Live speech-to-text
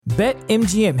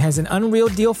BetMGM has an unreal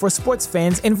deal for sports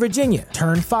fans in Virginia.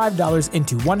 Turn $5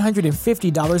 into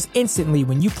 $150 instantly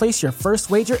when you place your first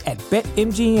wager at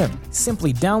BetMGM.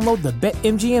 Simply download the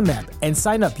BetMGM app and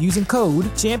sign up using code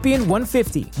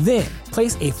Champion150. Then,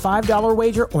 place a $5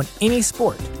 wager on any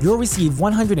sport. You'll receive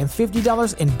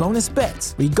 $150 in bonus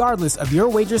bets, regardless of your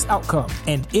wager's outcome.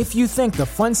 And if you think the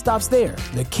fun stops there,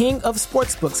 the King of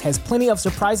Sportsbooks has plenty of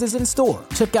surprises in store.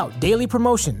 Check out daily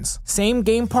promotions,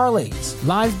 same-game parlays,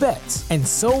 live bets, and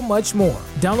so much more.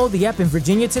 Download the app in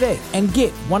Virginia today and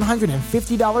get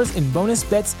 $150 in bonus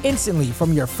bets instantly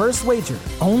from your first wager.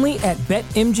 Only at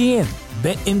BetMGM.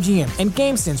 BetMGM and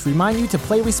GameSense remind you to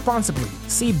play responsibly.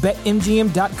 See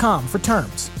BetMGM.com for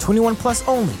terms. 21 plus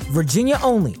only. Virginia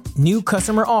only. New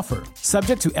customer offer.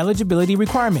 Subject to eligibility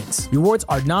requirements. Rewards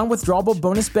are non-withdrawable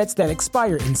bonus bets that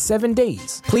expire in 7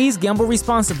 days. Please gamble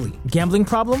responsibly. Gambling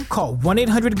problem? Call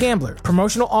 1-800-GAMBLER.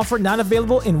 Promotional offer not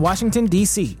available in Washington,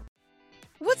 D.C.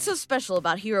 What's so special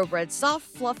about Hero Bread's soft,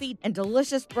 fluffy, and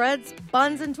delicious breads,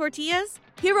 buns, and tortillas?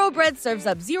 Hero Bread serves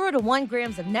up 0 to 1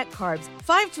 grams of net carbs,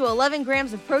 5 to 11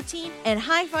 grams of protein, and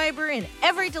high fiber in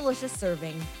every delicious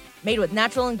serving. Made with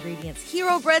natural ingredients,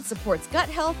 Hero Bread supports gut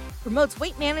health, promotes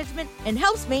weight management, and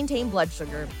helps maintain blood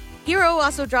sugar. Hero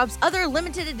also drops other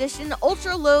limited edition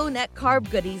ultra-low net carb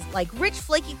goodies like rich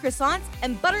flaky croissants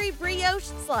and buttery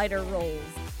brioche slider rolls.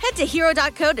 Head to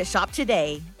hero.co to shop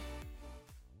today.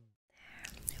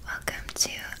 Welcome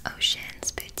to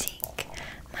Ocean's Boutique.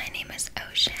 My name is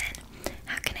Ocean.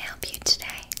 How can I help you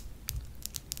today?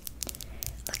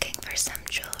 Looking for some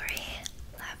jewelry?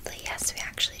 Lovely. Yes, we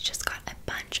actually just got a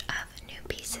bunch of new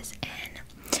pieces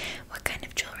in. What kind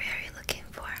of jewelry are you looking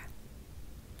for?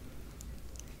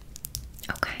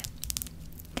 Okay.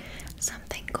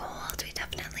 Something gold. We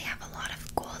definitely have a lot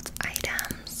of gold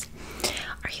items.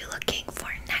 Are you looking for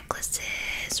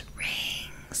necklaces,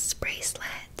 rings,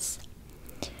 bracelets?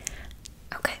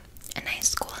 Okay, a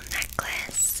nice gold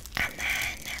necklace and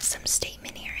then some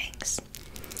statement earrings.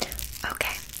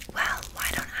 Okay, well, why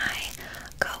don't I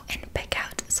go and pick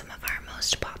out some of our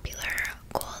most popular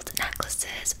gold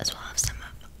necklaces as well as some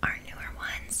of our newer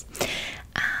ones.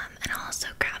 And I'll also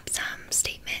grab some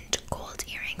statement gold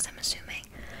earrings, I'm assuming.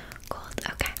 Gold,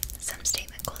 okay, some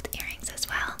statement gold earrings as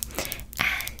well.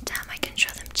 And I can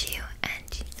show them to you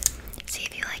and see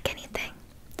if you like anything.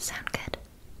 Sound good?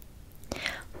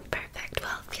 Perfect.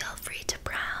 Well, feel free to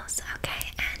browse,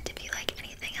 okay? And if you like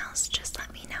anything else, just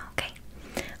let me know, okay?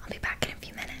 I'll be back in a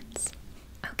few minutes.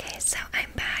 Okay, so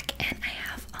I'm back and I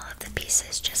have all of the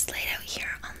pieces just laid out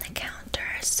here on the counter.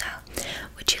 So,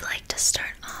 would you like to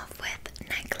start off with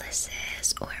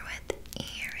necklaces or with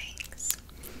earrings?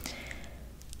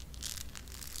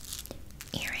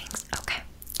 Earrings, okay.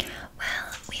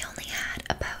 Well, we only had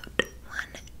about 1,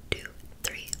 2,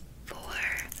 3, 4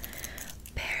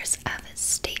 pairs of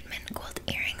statement gold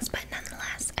earrings, but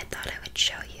nonetheless, I thought I would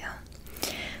show you.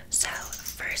 So,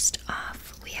 first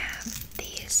off, we have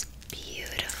these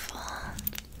beautiful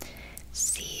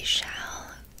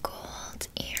seashell gold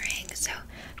earrings. So,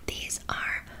 these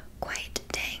are quite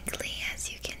dangly,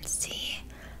 as you can see.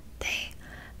 They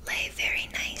lay very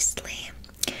nicely.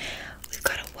 We've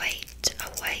got a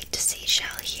white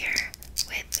seashell here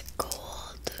with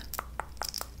gold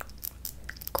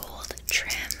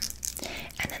trim,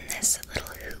 and then this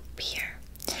little hoop here,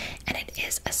 and it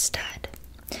is a stud.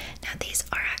 Now these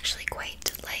are actually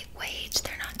quite lightweight.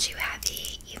 They're not too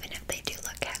heavy, even if they do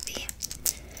look heavy.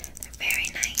 They're very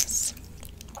nice.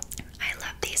 I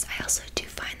love these. I also do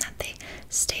find that they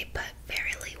stay put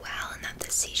fairly well and that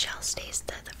the seashell stays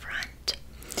to the front.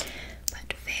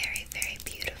 But very, very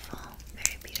beautiful.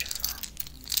 Very beautiful.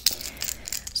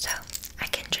 So I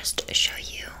can just show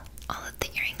you all of the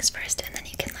earrings first, and then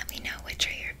you can let me know which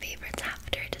are your favorites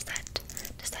after. Does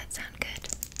that sound good?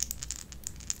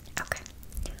 Okay.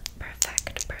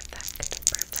 Perfect.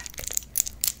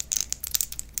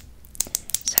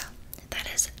 So that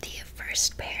is the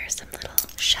first pair, some little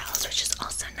shells, which is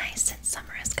also nice since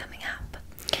summer is coming up.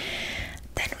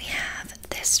 Then we have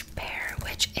this pair,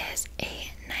 which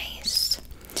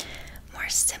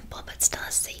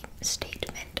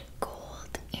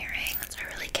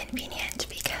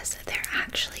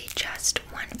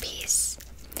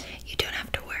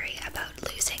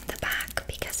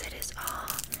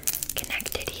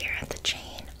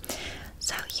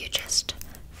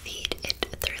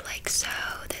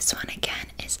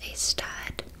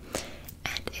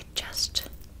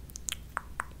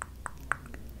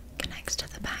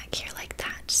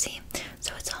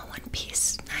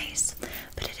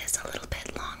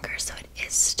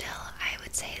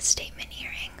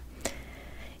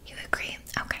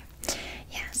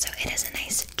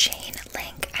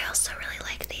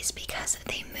because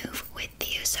they move with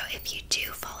you. So if you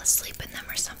do fall asleep in them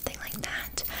or something like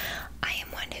that, I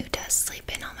am one who does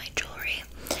sleep in all my jewelry.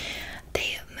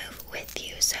 They move with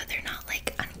you, so they're not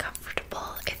like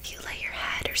uncomfortable if you lay your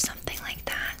head or something like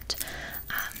that.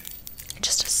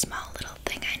 Just a small little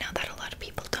thing. I know that a lot of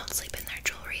people don't sleep in their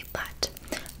jewelry, but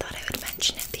thought I would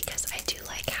mention it because I do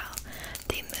like how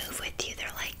they move with you. They're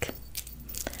like,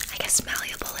 I guess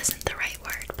malleable isn't the right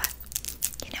word, but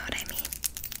you know what I mean.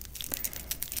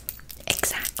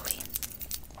 Exactly.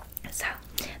 So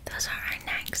those are our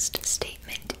next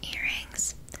statement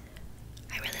earrings.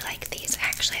 I really like these. I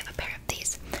actually have a pair of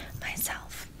these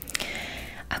myself.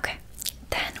 Okay,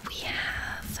 then we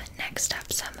have next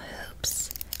up some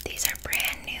hoops. These are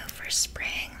brand new for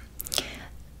spring.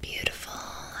 Beautiful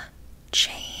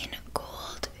chain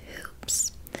gold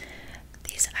hoops.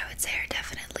 These, I would say, are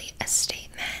definitely a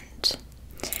statement.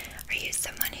 Are you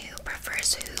someone who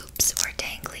prefers hoops or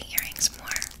dangly earrings more?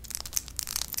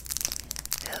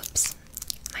 Hoops,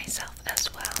 myself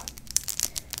as well.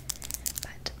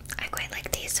 But I quite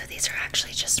like these. So these are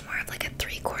actually just more of like a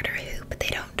 3/4 hoop. They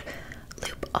don't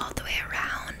loop all the way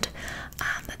around,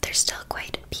 but they're still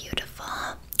quite beautiful.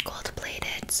 Gold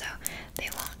plated, so they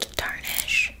won't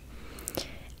tarnish.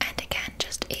 And again,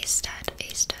 just a stud,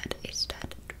 a stud, a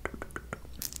stud.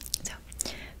 So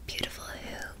beautiful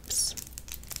hoops.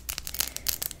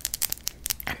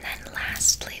 And then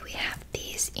lastly, we have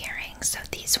these earrings. So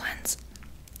these ones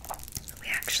we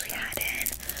actually had in,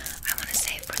 I want to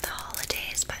say for the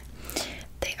holidays, but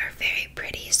they are very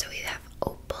pretty. So we have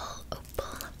opal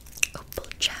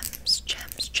gems,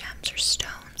 or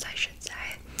stones, I should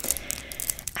say.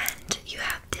 And you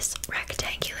have this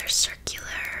rectangular, circular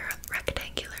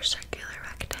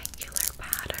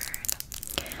pattern.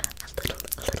 A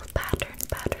little pattern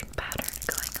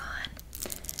going on.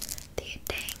 The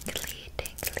dangly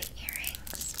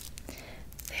earrings.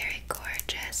 Very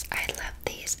gorgeous. I love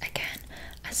these. Again,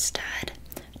 a stud,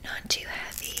 not too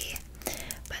heavy,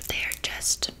 but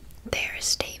they're a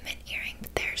statement earring.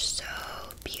 They're so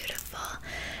beautiful,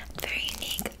 very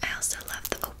unique. I also love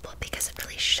the opal because it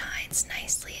really shines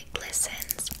nicely. It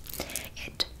glistens.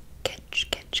 It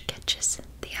catches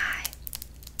the eye.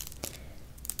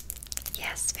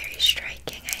 Yes, very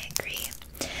striking. I agree.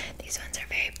 These ones are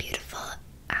very beautiful.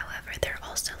 However, they're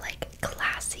also like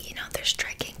classy. You know, they're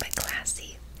striking but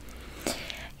classy.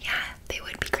 Yeah, they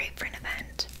would be great for an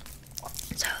event.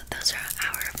 So those are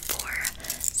our 4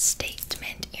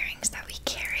 statement earrings that we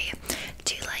carry.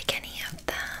 Do you like any of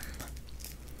them?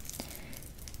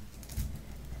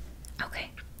 Okay,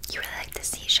 you really like the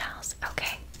seashells.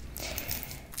 Okay.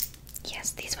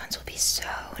 Yes, these ones will be so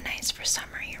nice for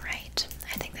summer, you're right.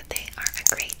 I think that they are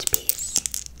a great piece.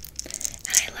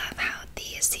 And I love how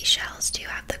the seashells do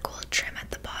have the gold trim at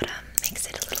the bottom. Makes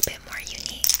it a little bit more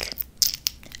unique.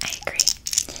 I agree.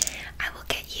 I will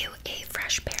get you a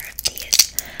fresh pair of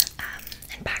these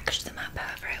and package them up.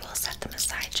 However, I will set them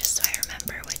aside just so I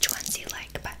remember which ones you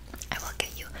like. But I will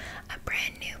get you a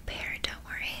brand new pair, don't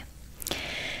worry.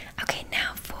 Okay,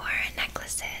 now for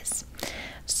necklaces.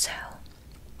 So,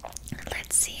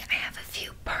 let's see. I have a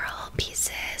few pearl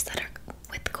pieces that are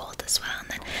with gold as well, and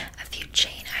then a few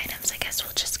chain items. I guess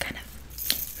we'll just kind of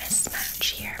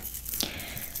mismatch here.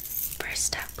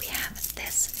 First up, we have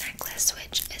this necklace,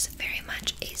 which is very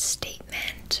much a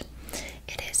statement.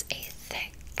 It is a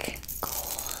thick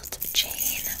gold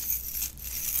chain.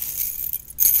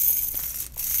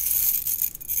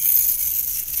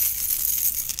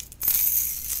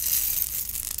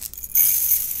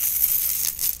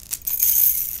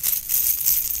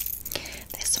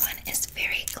 This one is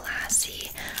very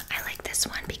classy. I like this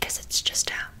one because it's just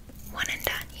a one and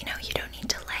done. You know, you don't need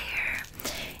to layer.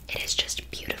 It is just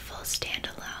beautiful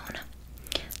standalone.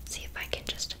 See if I can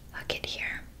just hook it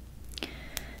here.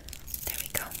 There we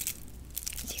go.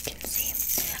 As you can see.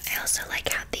 I also like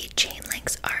how the chain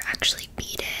links are actually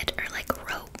beaded or like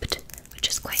roped, which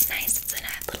is quite nice. It's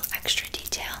a little extra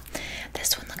detail.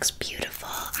 This one looks beautiful,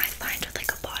 I find, with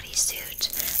like a bodysuit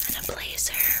and a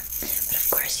blazer. But of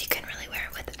course you can really wear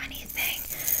it with anything.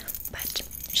 But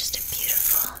just a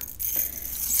beautiful,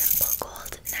 simple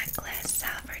gold necklace.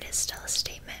 However, it is still a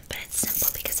statement, but it's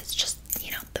simple because it's just,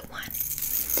 you know, the one.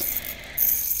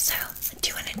 So, do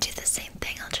you want to do the same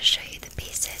thing? I'll just show you the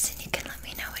pieces and you can let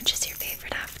me know which is your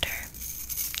favorite after.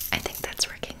 I think that's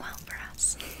working well for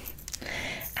us.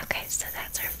 Okay, so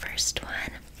that's our first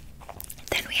one.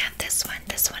 Then we have this one.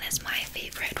 This one is my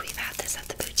favorite. We've had this at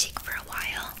the boutique for a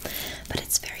while, but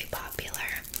it's very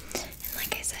popular. And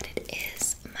like I said, it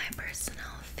is my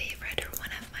personal favorite, or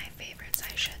one of my favorites,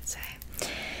 I should say.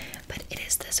 But it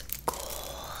is this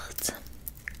gold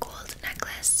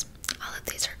necklace. All of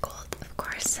these are gold, of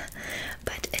course.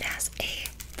 but it has a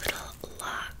little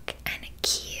lock and a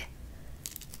key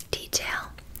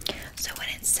detail. So when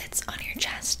it sits on your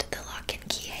chest, the lock and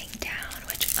key hang down,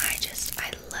 which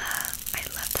I love. I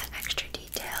love that extra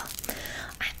detail.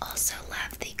 I also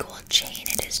love the gold chain.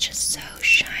 It is just so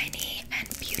shiny and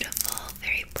beautiful,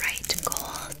 very bright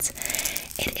gold.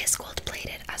 It is gold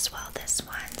plated as well, this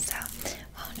one, so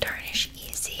won't tarnish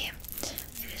easy.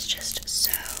 It is just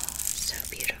so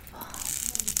beautiful.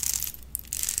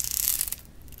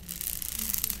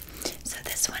 So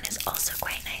this one is also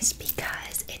quite nice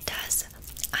because it does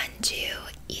undo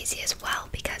easy as well,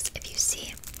 because if you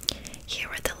see here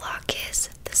where the lock is,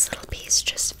 this little piece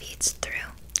just feeds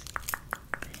through,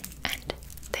 and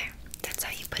there, that's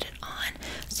how you put it on.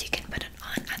 So you can put it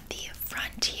on at the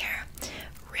front here,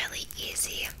 really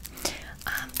easy.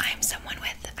 I'm someone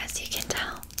with, as you can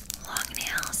tell, long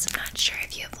nails. I'm not sure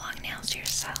if you have long nails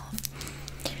yourself.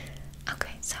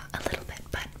 Okay, so a little bit,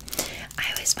 but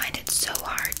I always find it so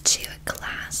hard to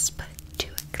clasp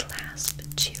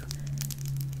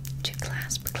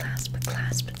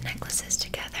necklaces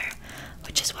together,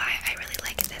 which is why I really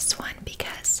like this one,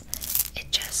 because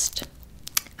it just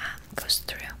goes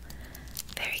through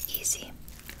very easy,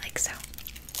 like so.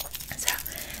 So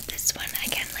this one,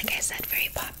 again, like I said, very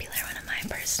popular, one of my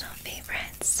personal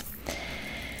favorites.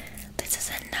 This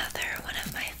is another one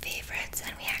of my favorites,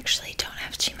 and we actually don't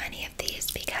have too many of these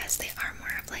because they are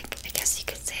more of like, I guess you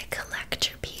could say, a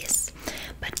collector piece.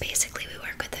 But basically we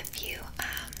work with a few,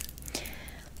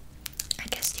 I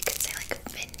guess you could say, like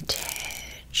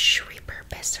vintage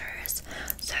repurposers.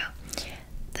 So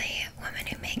the woman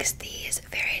who makes these,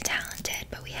 very talented,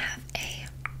 but we have a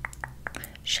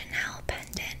Chanel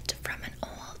pendant from an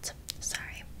old,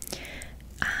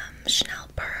 Chanel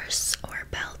purse or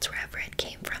belt, wherever it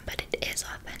came from, but it is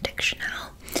authentic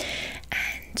Chanel,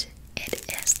 and it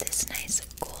is this nice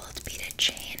gold beaded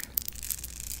chain.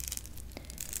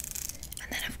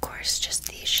 And then of course just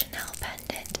the Chanel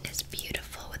pendant is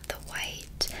beautiful with the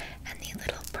white and the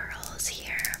little pearls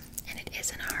here, and it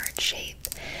is in a heart shape.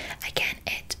 Again,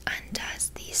 it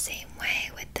undoes the same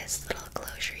way with this little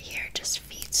closure here, just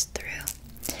feeds through.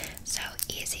 So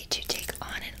easy to take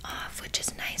on and off, which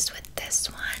is nice with this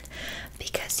one,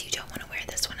 because you don't want to wear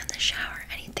this one in the shower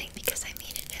or anything, because I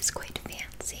mean it is quite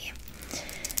fancy.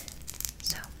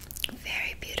 So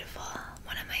very beautiful,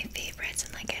 one of my favorites,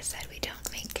 and like I said, we don't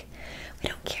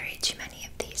carry too many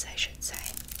of these, I should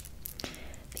say,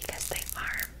 because they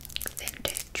are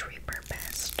vintage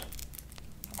repurposed.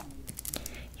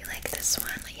 You like this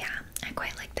one? Yeah, I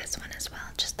quite like this one as well.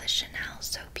 Just the Chanel,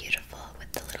 so beautiful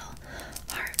with the little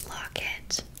heart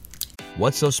locket.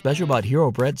 What's so special about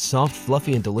Hero Bread's soft,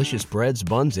 fluffy, and delicious breads,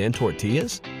 buns, and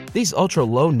tortillas? These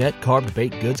ultra-low net-carb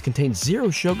baked goods contain zero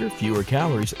sugar, fewer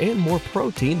calories, and more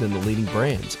protein than the leading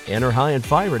brands, and are high in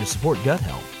fiber to support gut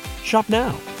health. Shop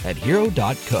now at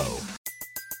hero.co.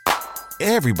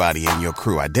 Everybody in your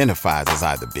crew identifies as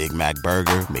either Big Mac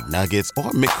Burger, McNuggets,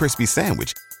 or McCrispy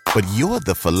Sandwich, but you're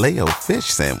the Filet-O-Fish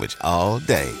Sandwich all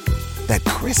day. That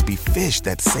crispy fish,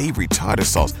 that savory tartar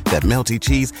sauce, that melty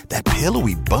cheese, that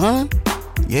pillowy bun.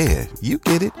 Yeah, you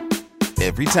get it.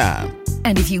 Every time.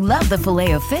 And if you love the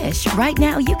Filet-O-Fish, right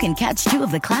now you can catch two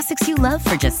of the classics you love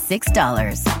for just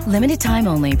 $6. Limited time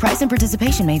only. Price and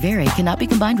participation may vary. Cannot be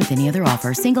combined with any other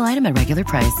offer. Single item at regular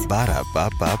price.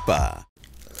 Ba-da-ba-ba-ba.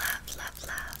 Love, love,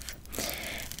 love.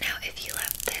 Now, if you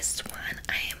love this one,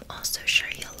 I am also sure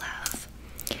you'll love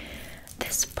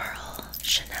this pearl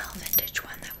Chanel vintage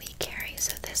one that we carry.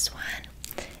 So this one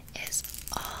is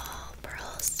all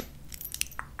pearls,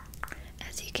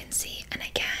 as you can see, and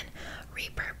again,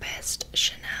 repurposed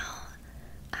Chanel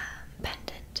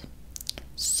pendant.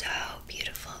 So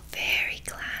beautiful, very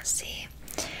classy.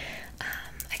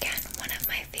 Again, one of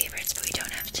my favorites, but we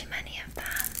don't have too many of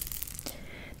them.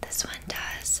 This one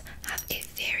does have a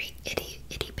very itty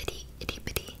bitty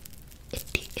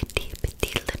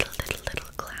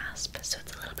little clasp, so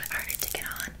it's a little bit harder to get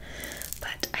on,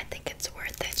 but I think it's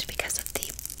worth it because of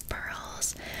the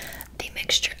pearls, the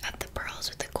mixture of the pearls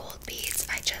with the gold beads.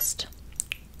 I just,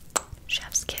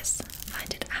 chef's kiss,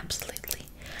 find it absolutely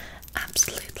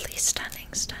stunning.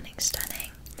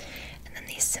 And then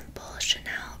the simple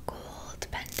Chanel gold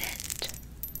pendant,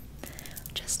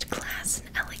 just class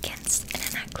and elegance in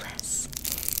a necklace.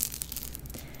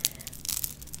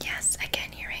 Yes,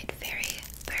 again, you're right, very,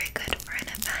 very good for an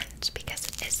event because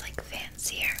it is like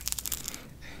fancier.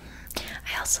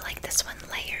 I also like this one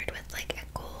layered with like a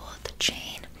gold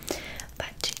chain,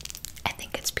 but I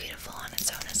think it's beautiful on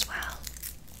its own as well.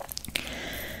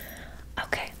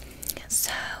 Okay,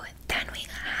 so then we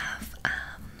have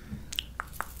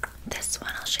this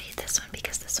one. I'll show you this one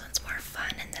because this one's more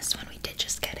fun, and this one we did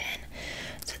just get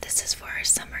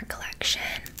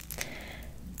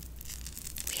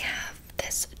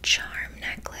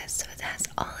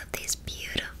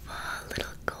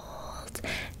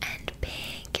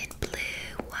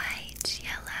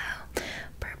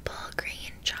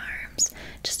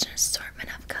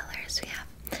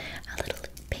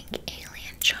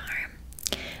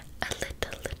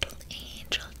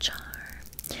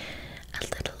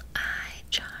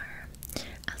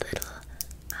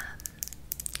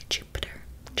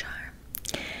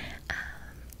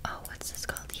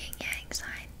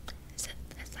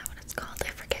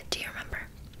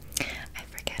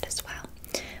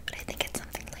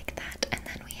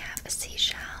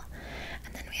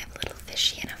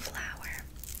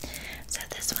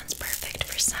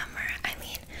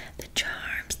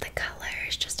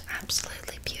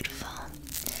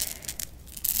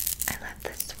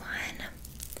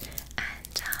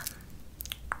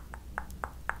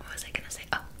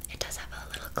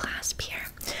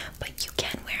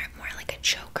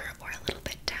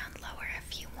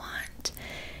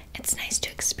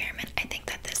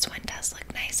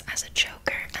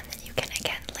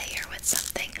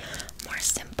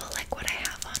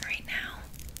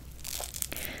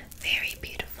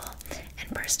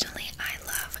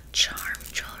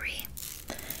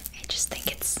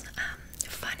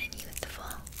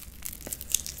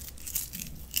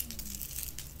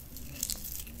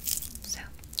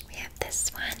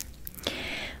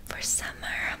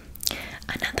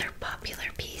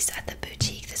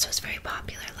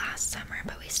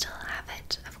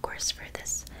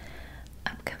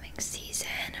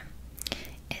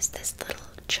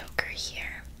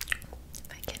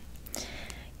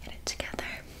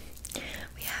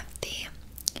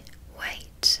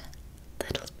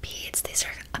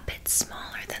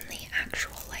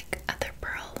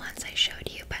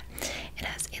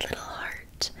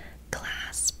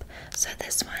So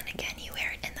this one, again, you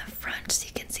wear it in the front so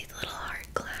you can see the little heart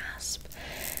clasp.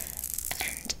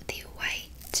 And the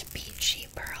white peachy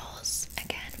pearls,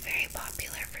 again, very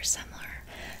popular for summer.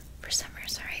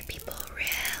 People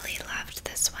really loved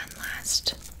this one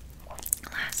last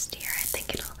year. I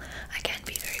think it'll, again,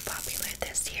 be very popular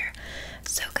this year.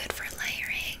 So good for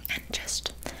layering and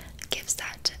just gives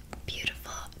that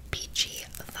beautiful peachy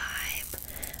vibe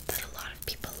that a lot of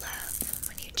people love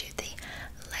when you do the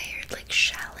layered, like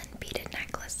shell and beaded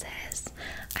necklaces.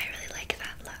 I really like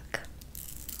that look.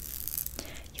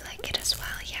 You like it as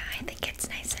well? Yeah, I think it's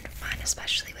nice and fun,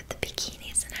 especially with the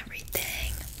bikinis and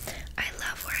everything. I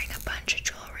love wearing a bunch of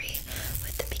jewelry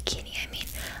with the bikini. I mean,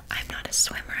 I'm not a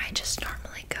swimmer. I just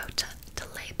normally go to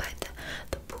lay by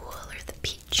the pool or the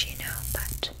beach, you know,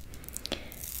 but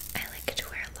I like to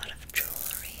wear a lot of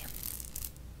jewelry.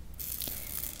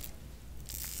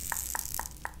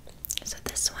 So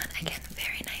this one, again,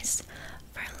 very nice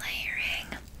for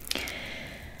layering.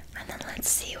 And then let's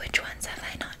see, which ones have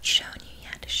I not shown you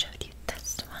yet? I showed you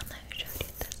this one, I showed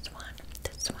you this one,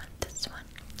 this one, this one.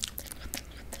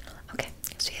 Okay,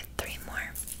 so you have 3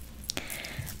 more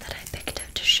that I picked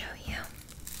up to show you.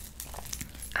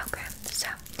 Okay, so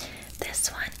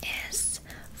this one is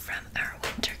from our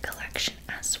winter collection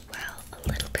as well. A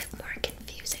little bit more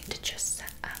confusing to just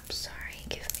set up. Sorry,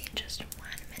 give me just 1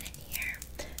 minute here.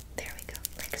 There we go,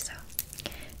 like so.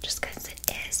 Just because it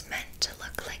is meant to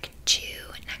look like 2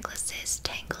 necklaces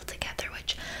tangled together,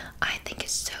 which I think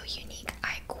is so unique.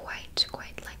 I quite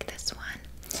like this one.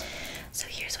 So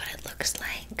here's what it looks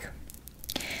like.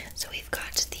 So we've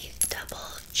got the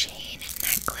double chain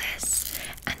necklace,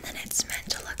 and then it's meant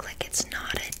to look like it's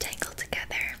knotted, tangled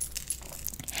together,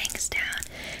 hangs down,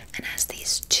 and has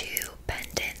these 2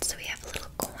 pendants. So we have a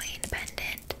little coin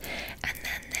pendant, and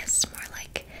then this more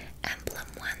like emblem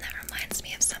one that reminds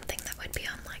me of something that would be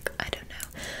on, like, I don't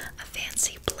know, a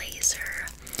fancy blazer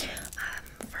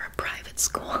for a private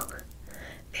school.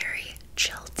 Very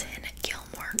Chilton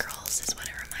Gilmore Girls is what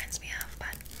it reminds me of,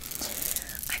 but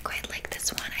I quite like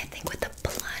this one. I think with the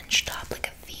plunge top, like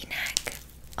a V-neck.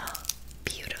 Oh,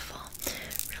 beautiful.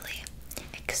 Really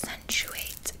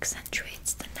accentuates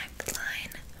the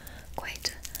neckline.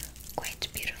 Quite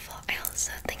beautiful. I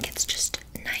also think it's just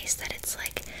nice that it's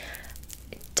like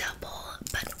double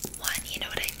but one, you know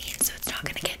what I mean? So it's not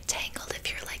gonna get tangled if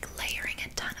you're like layering a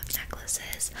ton of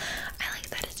necklaces. I like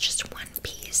that it's just one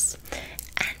piece,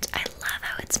 and I love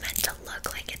how it's meant to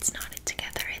look like it's knotted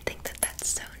together. I think that that's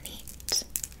so neat.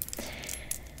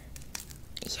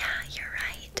 Yeah, you're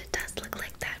right. It does look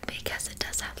like that because it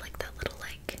does have like that little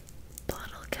like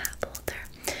bottle cap holder,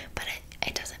 but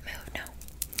it doesn't move. No,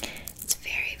 it's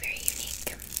very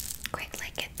unique. Quite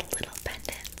like it. The little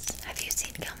pendants. Have you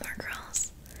seen Gilmore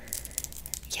Girls?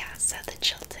 Yeah, so the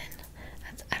Chilton.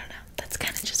 I don't know. That's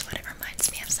kind of just what it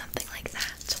reminds me of, something like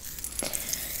that.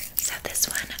 So this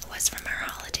one was from our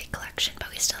holiday collection, but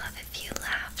we still have a few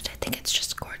left. I think it's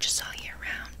just gorgeous all year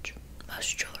round.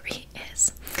 Most jewelry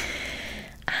is.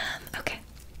 Okay.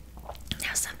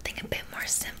 Now something a bit more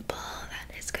simple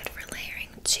that is good for layering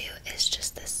too is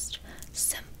just this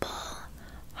simple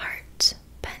heart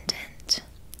pendant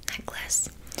necklace.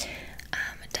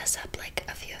 It does up like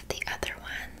a few of the other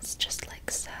ones, just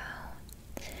like so.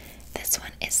 This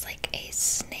one is like a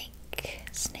snake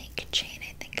chain,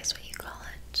 I think is what you call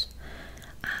it.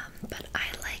 But I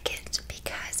like it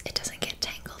because it doesn't get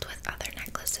tangled with other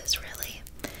necklaces, really.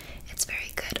 It's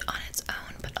very good on its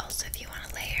own, but also if you want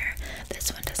to layer,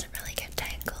 this one doesn't really get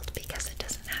tangled because it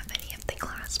doesn't have any of the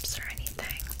clasps or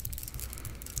anything.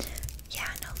 Yeah,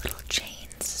 no little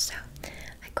chains, so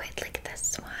I quite like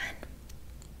this one.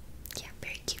 Yeah,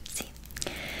 very cutesy.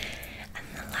 And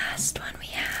the last one we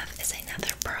have is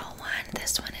another pearl one.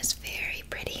 This one is very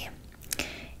pretty.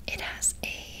 It has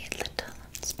a little,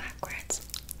 it's backwards.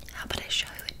 How about I show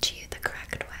it to you the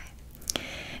correct way?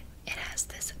 It has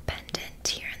this pendant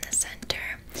here in the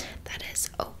center that is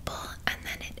opal, and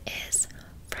then it is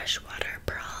freshwater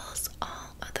pearls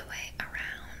all the way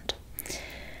around.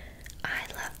 I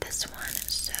love this one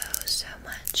so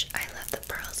much. I love the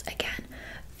pearls. Again,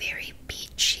 very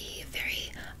beachy,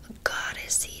 very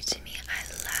goddessy to me. I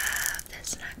love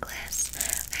this necklace.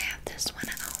 I have this one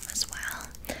at home as well,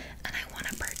 and I want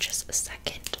to purchase a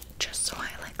second just so I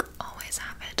like always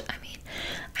have it. I mean,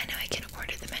 I know I can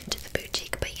order them into the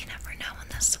boutique, but you never know when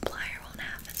the supplier won't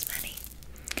have as many.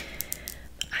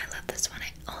 But I love this one.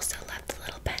 I also love the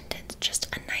little pendant. Just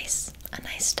a nice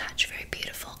touch. Very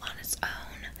beautiful on its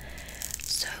own.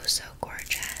 So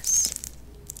gorgeous.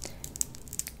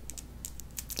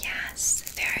 Yes,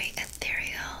 very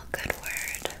ethereal. Good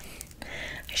word.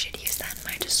 I should use that in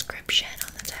my description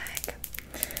on the tag.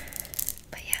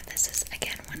 But yeah, this is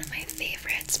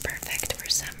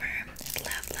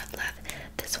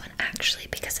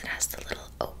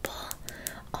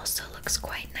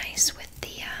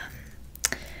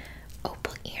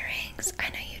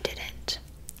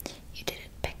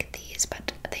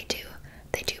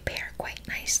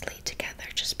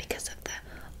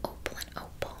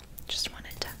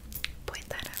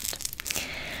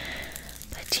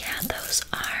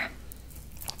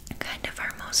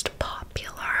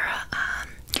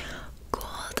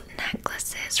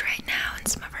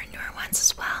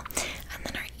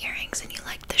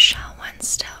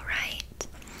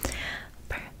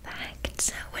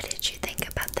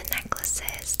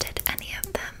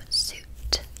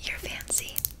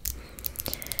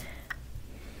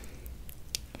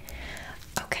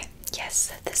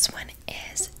So this one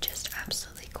is just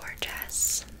absolutely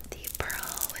gorgeous. The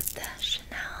pearl with the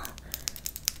Chanel.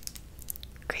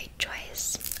 Great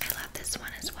choice. I love this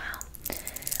one as well.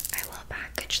 I will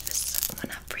package this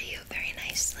one up for you very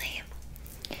nicely.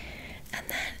 And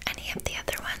then any of the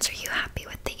other ones, are you happy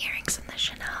with the earrings and the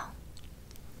Chanel?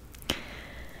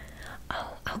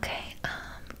 Oh, okay.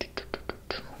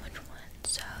 Which one?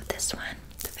 So this one,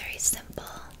 the very simple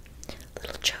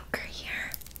little choker here.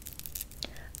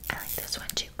 I like this one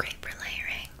too, great for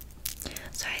layering.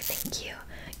 So I think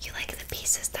you like the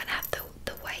pieces that have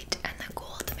the white and the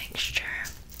gold mixture,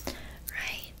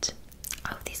 right?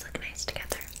 Oh, these look nice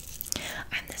together.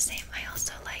 I'm the same. I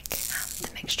also like the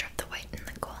mixture of the white and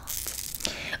the gold.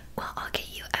 Well, I'll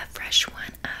get you a fresh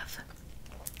one of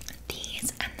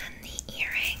these and then the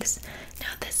earrings.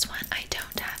 Now this one I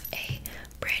don't have a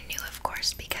brand new, of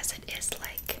course, because it is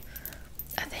like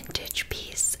a vintage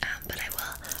piece, but I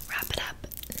will wrap it up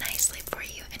nicely for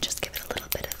you and just give it a little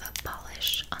bit of a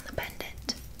polish on the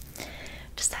pendant.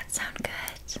 Does that sound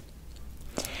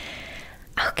good?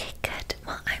 Okay, good.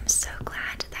 Well, I'm so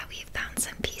glad that we've found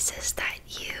some pieces that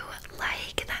you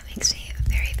like. That makes me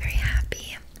very, very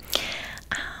happy.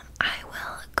 I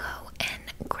will go and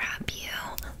grab you,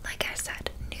 like I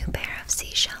said, new pair of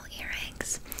seashell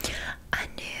earrings, a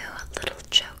new little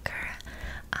choker,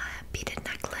 a beaded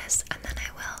necklace, and then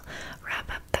I will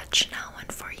wrap up that Chanel one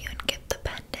for you and give the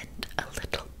pendant a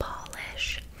little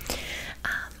polish.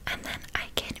 And then I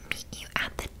can meet you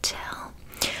at the till,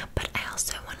 but I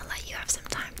also want to let you have some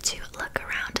time to look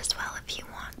around as well if you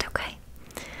want, okay?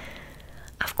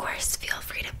 Of course, feel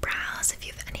free to browse. If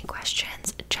you have any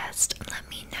questions, just let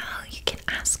me know. You can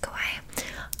ask away.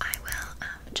 I will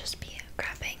just be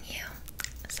grabbing you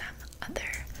some of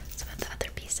the other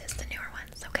pieces, the newer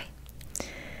ones, okay?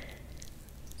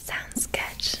 Sounds good.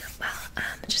 Well,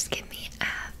 just give me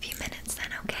a few minutes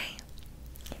then, okay?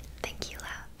 Thank you,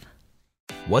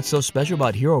 love. What's so special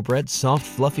about Hero Bread's soft,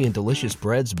 fluffy, and delicious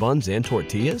breads, buns, and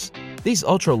tortillas? These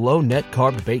ultra-low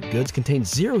net-carb baked goods contain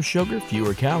zero sugar,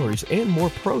 fewer calories, and more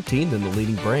protein than the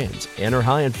leading brands, and are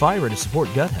high in fiber to support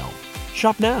gut health.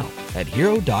 Shop now at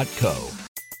hero.co.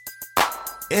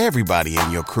 Everybody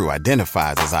in your crew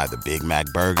identifies as either Big Mac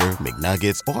Burger,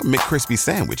 McNuggets, or McCrispy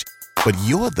Sandwich. But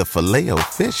you're the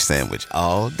Filet-O-Fish Sandwich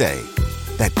all day.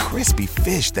 That crispy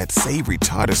fish, that savory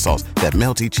tartar sauce, that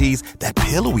melty cheese, that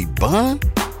pillowy bun.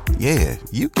 Yeah,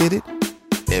 you get it.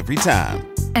 Every time.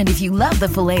 And if you love the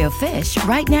Filet-O-Fish,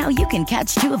 right now you can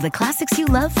catch two of the classics you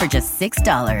love for just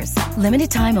 $6.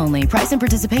 Limited time only. Price and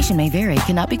participation may vary.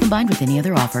 Cannot be combined with any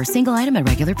other offer. Single item at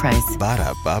regular price.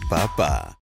 Ba-da-ba-ba-ba.